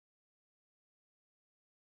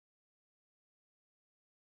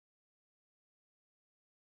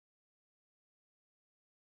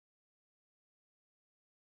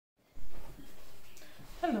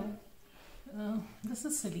This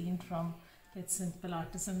is Celine from It's Simple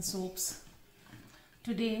Artisan Soaps.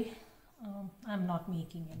 Today I'm not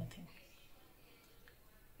making anything.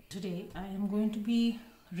 Today I am going to be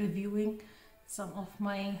reviewing some of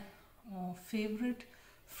my favorite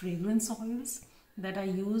fragrance oils that I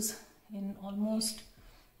use in almost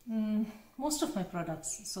most of my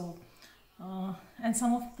products. So and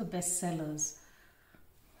some of the best sellers.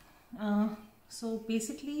 So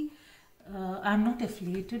basically I'm not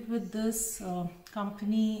affiliated with this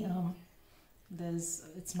company.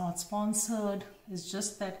 It's not sponsored. It's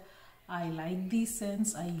just that I like these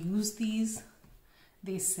scents. I use these.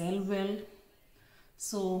 They sell well.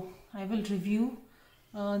 So I will review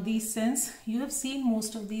these scents. You have seen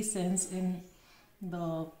most of these scents in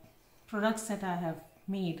the products that I have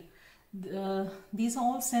made. These are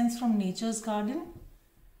all scents from Nature's Garden.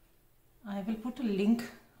 I will put a link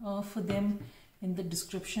for them in the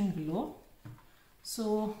description below.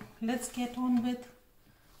 So let's get on with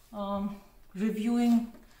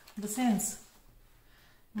reviewing the scents.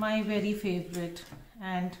 My very favorite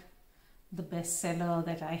and the best seller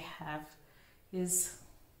that I have is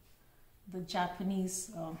the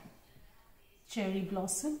Japanese cherry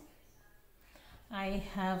blossom. I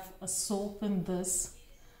have a soap in this.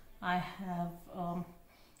 I have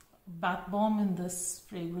bath bomb in this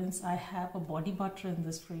fragrance. I have a body butter in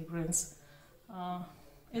this fragrance.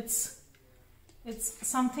 It's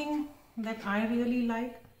something that I really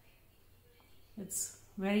like. It's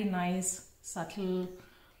very nice, subtle,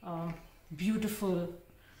 beautiful.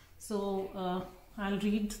 So I'll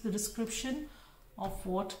read the description of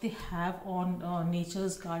what they have on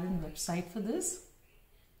Nature's Garden website for this.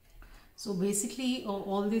 So basically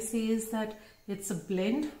all they say is that it's a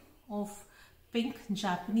blend of pink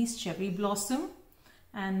Japanese cherry blossom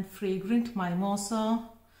and fragrant mimosa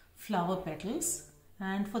flower petals,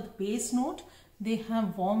 and for the base note they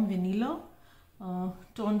have warm vanilla,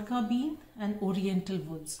 tonka bean and oriental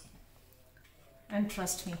woods. And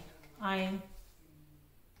trust me, I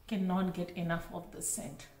cannot get enough of this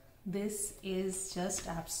scent. This is just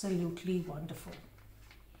absolutely wonderful.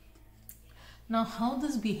 Now, how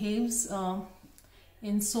this behaves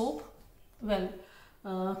in soap? Well,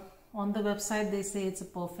 on the website they say it's a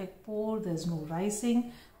perfect pour, there's no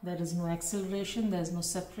rising, there is no acceleration, there's no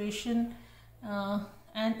separation,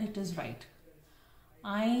 and it is right.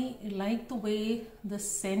 I like the way the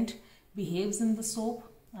scent behaves in the soap.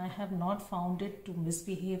 I have not found it to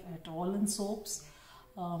misbehave at all in soaps.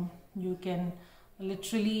 You can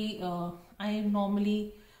literally, I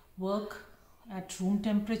normally work at room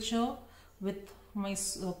temperature with my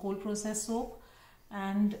cold process soap,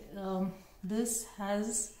 and this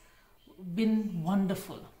has been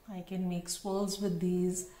wonderful. I can make swirls with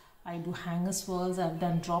these. I do hanger swirls, I've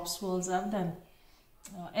done drop swirls, I've done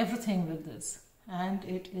everything with this, and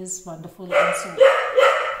it is wonderful. And so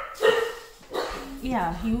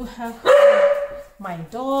yeah, you have my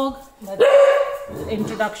dog. That's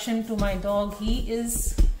introduction to my dog. He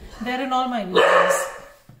is there in all my videos,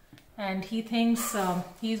 and he thinks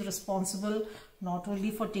he is responsible not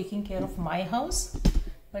only for taking care of my house,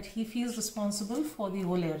 but he feels responsible for the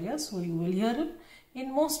whole area. So you will hear him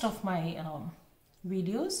in most of my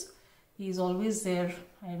videos. He is always there.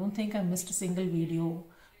 I don't think I missed a single video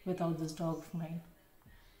without this dog of mine.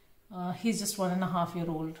 He's just 1.5 years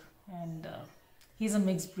old, and he's a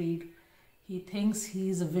mixed breed. He thinks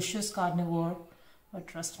he's a vicious carnivore, but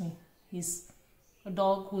trust me, he's a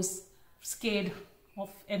dog who's scared of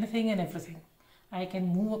anything and everything. I can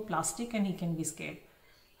move a plastic and he can be scared.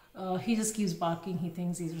 He just keeps barking. He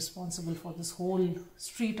thinks he's responsible for this whole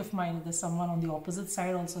street of mine. There's someone on the opposite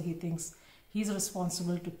side also. He thinks he's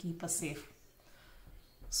responsible to keep us safe.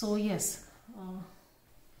 So yes,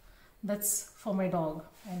 that's for my dog,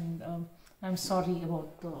 and I'm sorry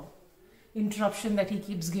about the interruption that he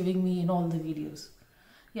keeps giving me in all the videos.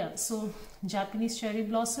 Yeah, so Japanese cherry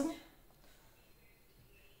blossom,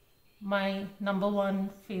 my #1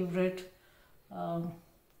 favorite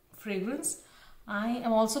fragrance. I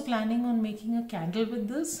am also planning on making a candle with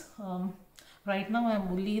this. Right now I'm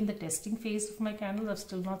only in the testing phase of my candles. I've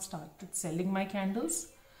still not started selling my candles,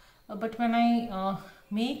 but when I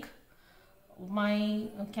make my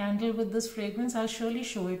candle with this fragrance, I'll surely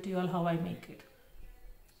show it to you all how I make it.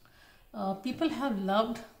 People have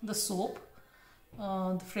loved the soap,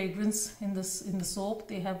 the fragrance in the soap.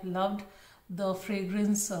 They have loved the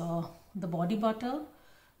fragrance, the body butter,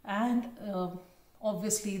 and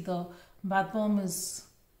obviously the bath bomb is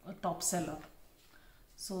a top seller.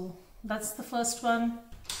 So that's the first one,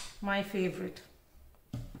 my favorite.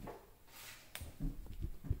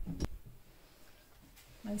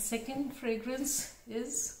 My second fragrance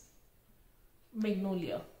is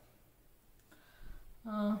Magnolia.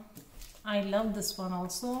 I love this one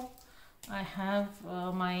also. I have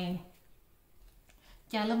my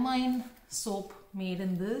calamine soap made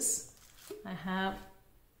in this. I have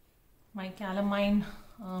my calamine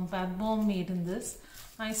bath bomb made in this.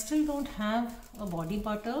 I still don't have a body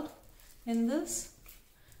butter in this,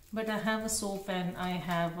 but I have a soap and I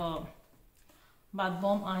have a bath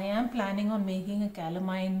bomb. I am planning on making a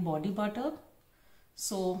calamine body butter,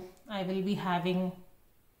 so I will be having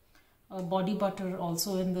a body butter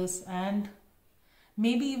also in this, and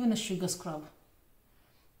maybe even a sugar scrub.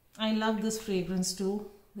 I love this fragrance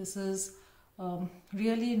too. This is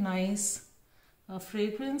really nice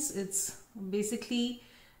fragrance. It's basically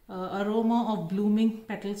aroma of blooming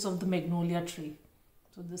petals of the magnolia tree.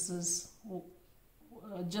 So this is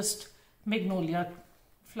just magnolia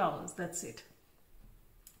flowers, that's it.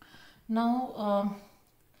 Now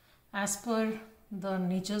as per the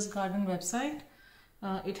Nature's Garden website,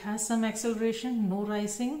 it has some acceleration, no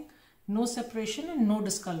rising, no separation and no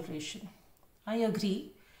discoloration. I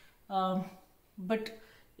agree, but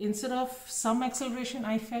instead of some acceleration,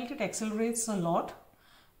 I felt it accelerates a lot,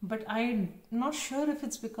 but I'm not sure if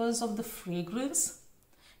it's because of the fragrance.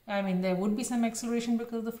 I mean, there would be some acceleration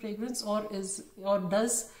because of the fragrance, or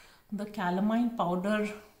does the calamine powder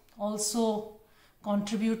also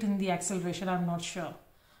contribute in the acceleration? I'm not sure,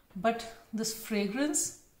 but this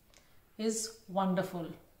fragrance is wonderful.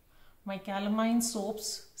 My calamine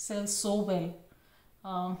soaps sell so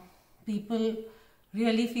well. People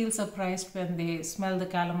really feel surprised when they smell the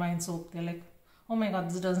calamine soap. They're like, oh my god,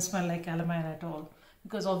 this doesn't smell like calamine at all,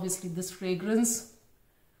 because obviously this fragrance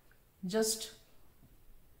just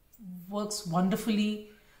works wonderfully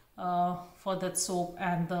for that soap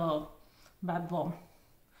and the bath bomb.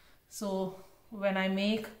 So when I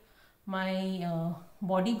make my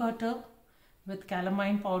body butter with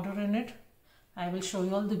calamine powder in it, I will show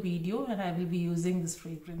you all the video and I will be using this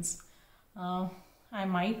fragrance. I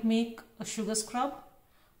might make a sugar scrub,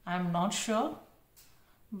 I'm not sure,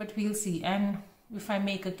 but we'll see. And if I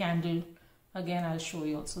make a candle, again I'll show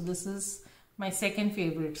you also. This is my second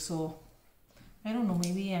favorite, so I don't know,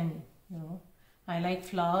 maybe I like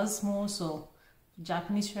flowers more, so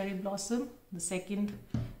Japanese cherry blossom. The second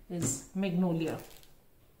is magnolia.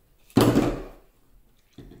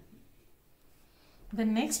 The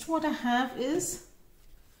next what I have is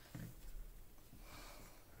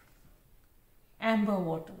amber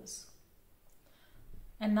waters,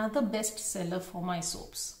 another best seller for my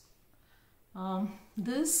soaps.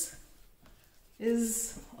 This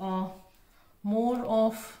is more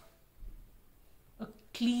of a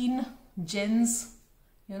clean gents,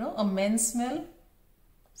 a men's smell.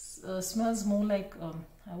 Smells more like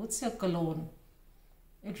I would say a cologne.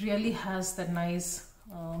 It really has that nice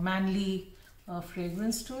manly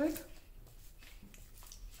fragrance to it.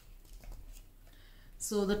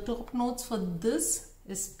 So the top notes for this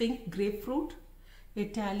is pink grapefruit,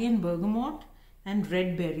 Italian bergamot and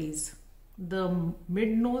red berries. The mid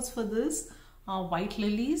notes for this are white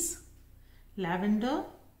lilies, lavender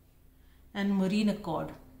and marine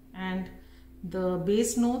accord, and the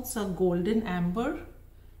base notes are golden amber,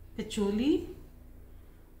 patchouli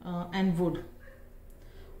and wood.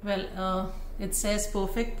 Well, it says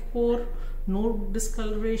perfect pour, no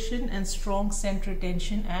discoloration and strong scent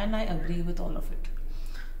retention, and I agree with all of it.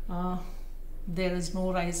 There is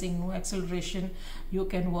no rising, no acceleration. You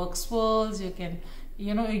can work swirls, you can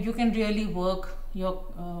really work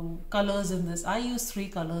your colors in this. I use 3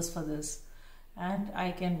 colors for this and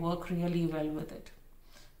I can work really well with it.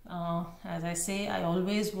 As I say, I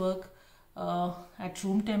always work at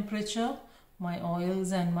room temperature. My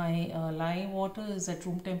oils and my lye water is at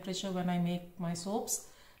room temperature when I make my soaps,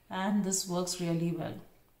 and this works really well.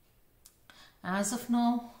 As of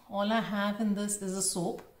now, all I have in this is a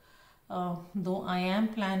soap, though I am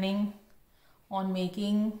planning on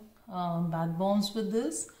making bath bombs with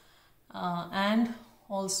this, and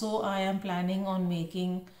also I am planning on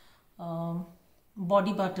making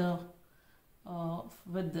body butter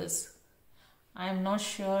with this. I am not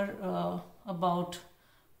sure about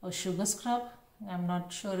a sugar scrub. I'm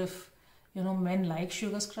not sure if men like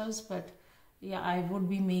sugar scrubs, but yeah, I would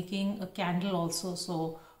be making a candle also.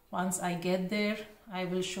 So once I get there, I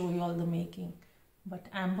will show you all the making. But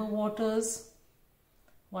amber waters,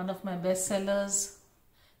 one of my best sellers,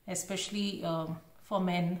 especially for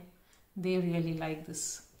men. They really like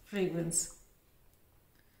this fragrance.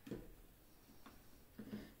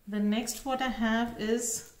 The next what I have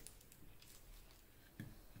is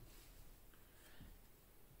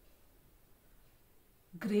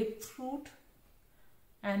grapefruit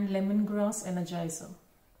and lemongrass energizer.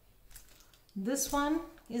 This one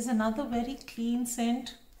is another very clean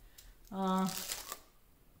scent.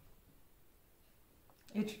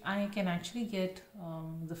 I can actually get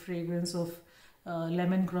the fragrance of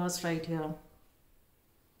lemongrass right here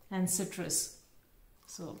and citrus.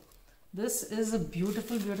 So this is a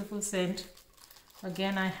beautiful, beautiful scent.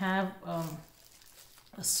 Again, I have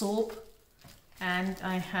a soap and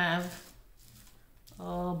I have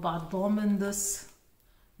a bath bomb in this.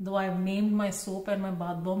 Though I've named my soap and my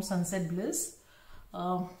bath bomb Sunset Bliss.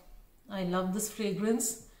 I love this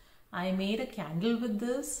fragrance. I made a candle with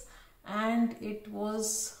this, and it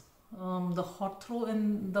was the hot throw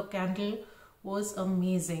in the candle was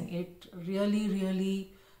amazing. It really,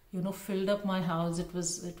 really, you know, filled up my house. It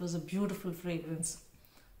was a beautiful fragrance.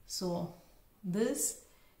 So this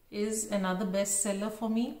is another bestseller for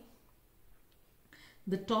me.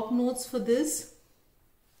 The top notes for this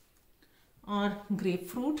are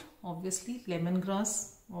grapefruit, obviously,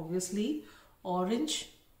 lemongrass, obviously, orange,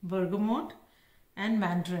 bergamot, and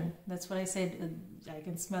mandarin. That's what I said. I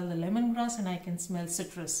can smell the lemongrass and I can smell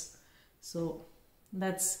citrus. So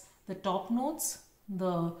that's the top notes.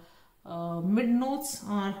 The mid notes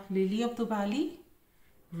are lily of the valley,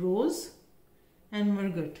 rose, and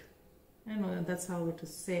myrgut. I know that's how it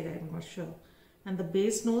is said, I'm not sure. And the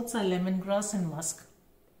base notes are lemongrass and musk.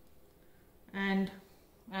 And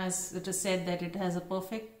as it is said that it has a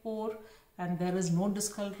perfect pour and there is no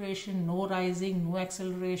discoloration, no rising, no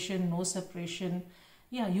acceleration, no separation.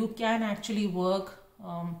 Yeah, you can actually work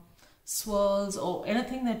swirls or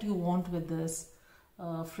anything that you want with this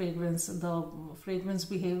fragrance. The fragrance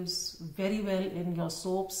behaves very well in your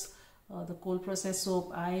soaps. The cold process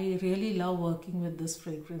soap, I really love working with this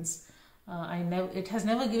fragrance. It has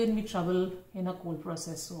never given me trouble in a cold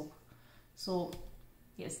process soap. So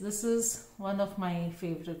yes, this is one of my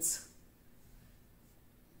favorites.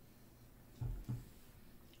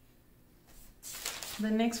 The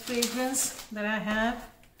next fragrance that I have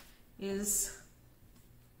is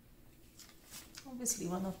obviously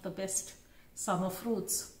one of the best summer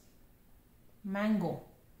fruits, mango.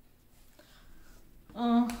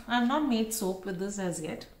 I've not made soap with this as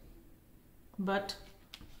yet, but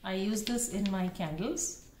I use this in my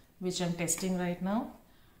candles, which I'm testing right now.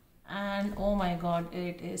 And oh my god,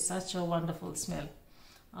 it is such a wonderful smell.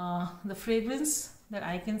 The fragrance that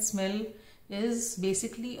I can smell is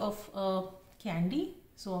basically of a candy.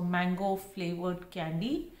 So a mango flavored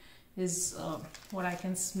candy is what I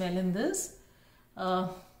can smell in this.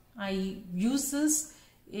 I use this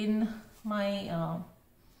in my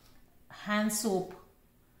hand soap.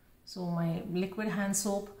 So my liquid hand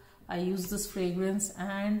soap, I use this fragrance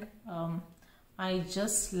and I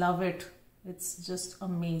just love it. It's just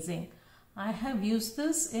amazing. I have used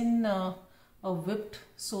this in a whipped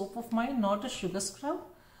soap of mine, not a sugar scrub,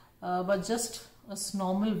 but just a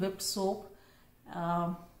normal whipped soap.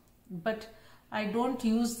 But I don't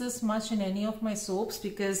use this much in any of my soaps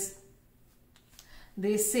because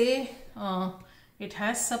they say it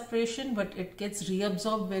has separation, but it gets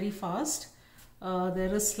reabsorbed very fast.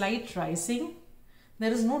 There is slight rising.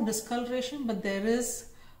 There is no discoloration, but there is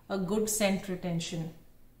a good scent retention.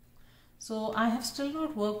 So I have still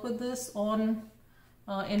not worked with this on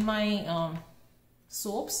in my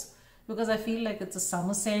soaps because I feel like it's a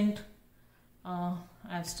summer scent.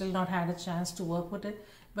 I've still not had a chance to work with it,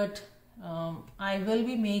 but I will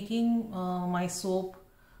be making my soap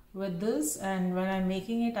with this, and when I'm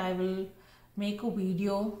making it I will make a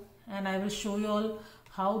video and I will show you all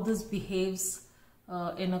how this behaves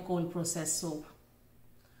in a cold process soap.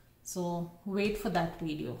 So wait for that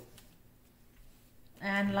video.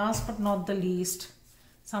 And last but not the least,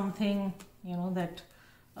 something that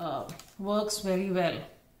works very well,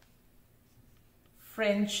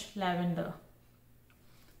 French lavender.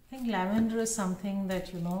 I think lavender is something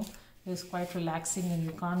that is quite relaxing and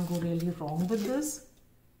you can't go really wrong with this.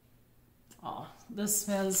 Oh, this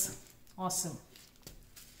smells awesome.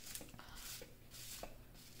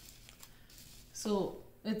 So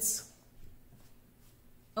it's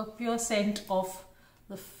a pure scent of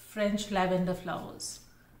the French lavender flowers.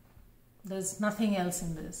 There's nothing else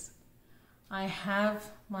in this. I have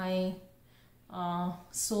my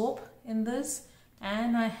soap in this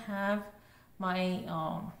and I have my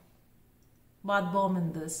bath bomb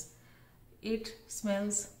in this. It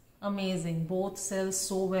smells amazing. Both sell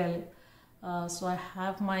so well. So I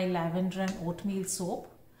have my lavender and oatmeal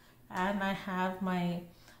soap and I have my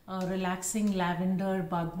relaxing lavender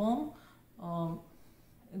bath bomb.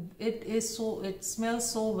 It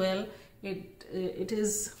smells so well. It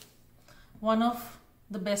is one of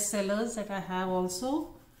the best sellers that I have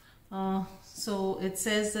also. So it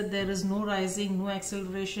says that there is no rising, no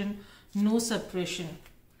acceleration, no separation.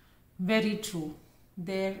 Very true.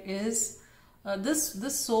 There is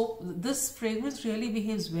this fragrance really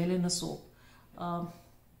behaves well in a soap.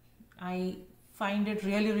 I find it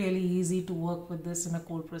really easy to work with this in a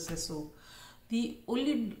cold process soap. The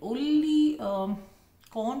only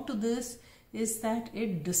con to this is that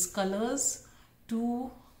it discolors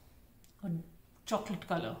to a chocolate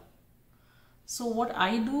color. So what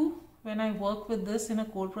I do when I work with this in a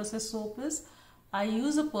cold process soap is I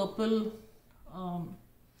use a purple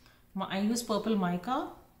purple mica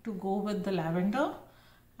to go with the lavender,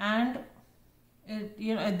 and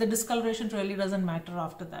it, the discoloration really doesn't matter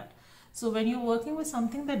after that. So when you're working with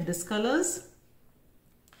something that discolors,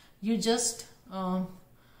 you just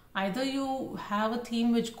either you have a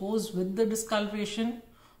theme which goes with the discoloration,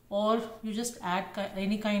 or you just add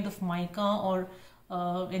any kind of mica or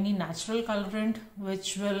any natural colorant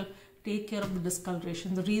which will take care of the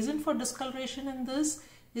discoloration. The reason for discoloration in this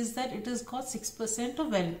is that it has got 6% of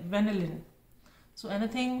vanillin. So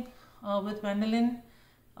anything with vanillin,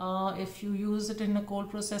 if you use it in a cold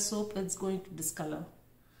process soap, it's going to discolor.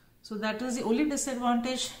 So that is the only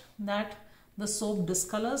disadvantage, that the soap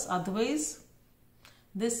discolors. Otherwise,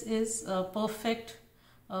 this is a perfect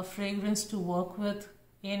fragrance to work with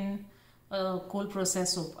in a cold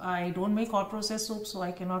process soap. I don't make hot process soap, so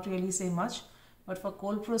I cannot really say much, but for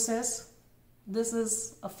cold process, this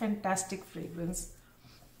is a fantastic fragrance.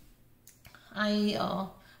 I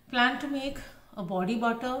plan to make a body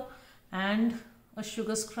butter and a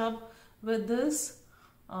sugar scrub with this.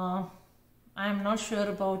 I am not sure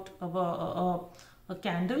about a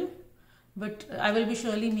candle, but I will be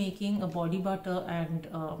surely making a body butter and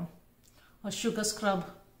a sugar scrub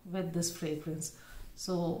with this fragrance.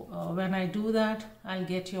 So when I do that, I'll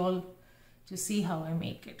get you all to see how I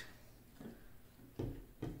make it.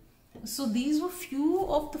 So these were few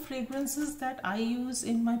of the fragrances that I use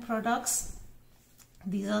in my products.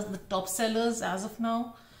 These are the top sellers as of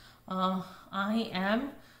now. I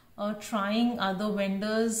am trying other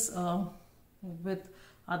vendors with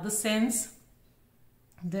other scents.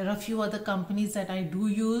 There are a few other companies that I do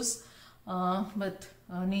use, but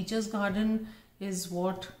Nature's Garden is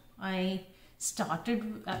what I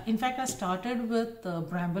started. In fact, I started with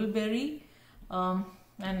Brambleberry,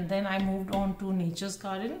 and then I moved on to Nature's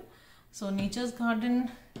Garden. So Nature's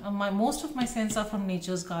Garden, most of my scents are from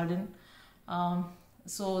Nature's Garden.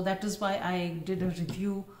 So that is why I did a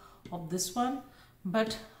review of this one.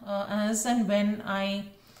 But as and when I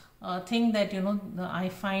think that, I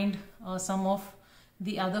find some of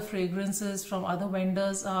the other fragrances from other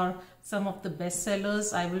vendors are some of the best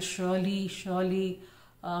sellers, I will surely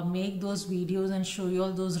make those videos and show you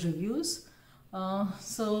all those reviews.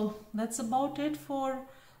 So that's about it for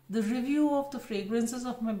the review of the fragrances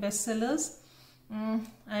of my best sellers.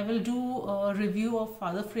 I will do a review of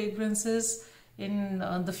other fragrances in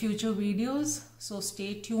the future videos, so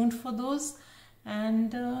stay tuned for those.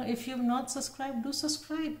 And if you have not subscribed, do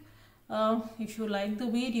subscribe. If you like the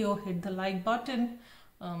video, hit the like button,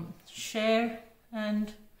 share,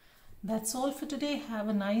 and that's all for today. Have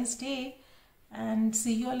a nice day and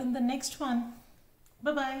see you all in the next one.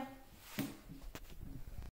 Bye bye.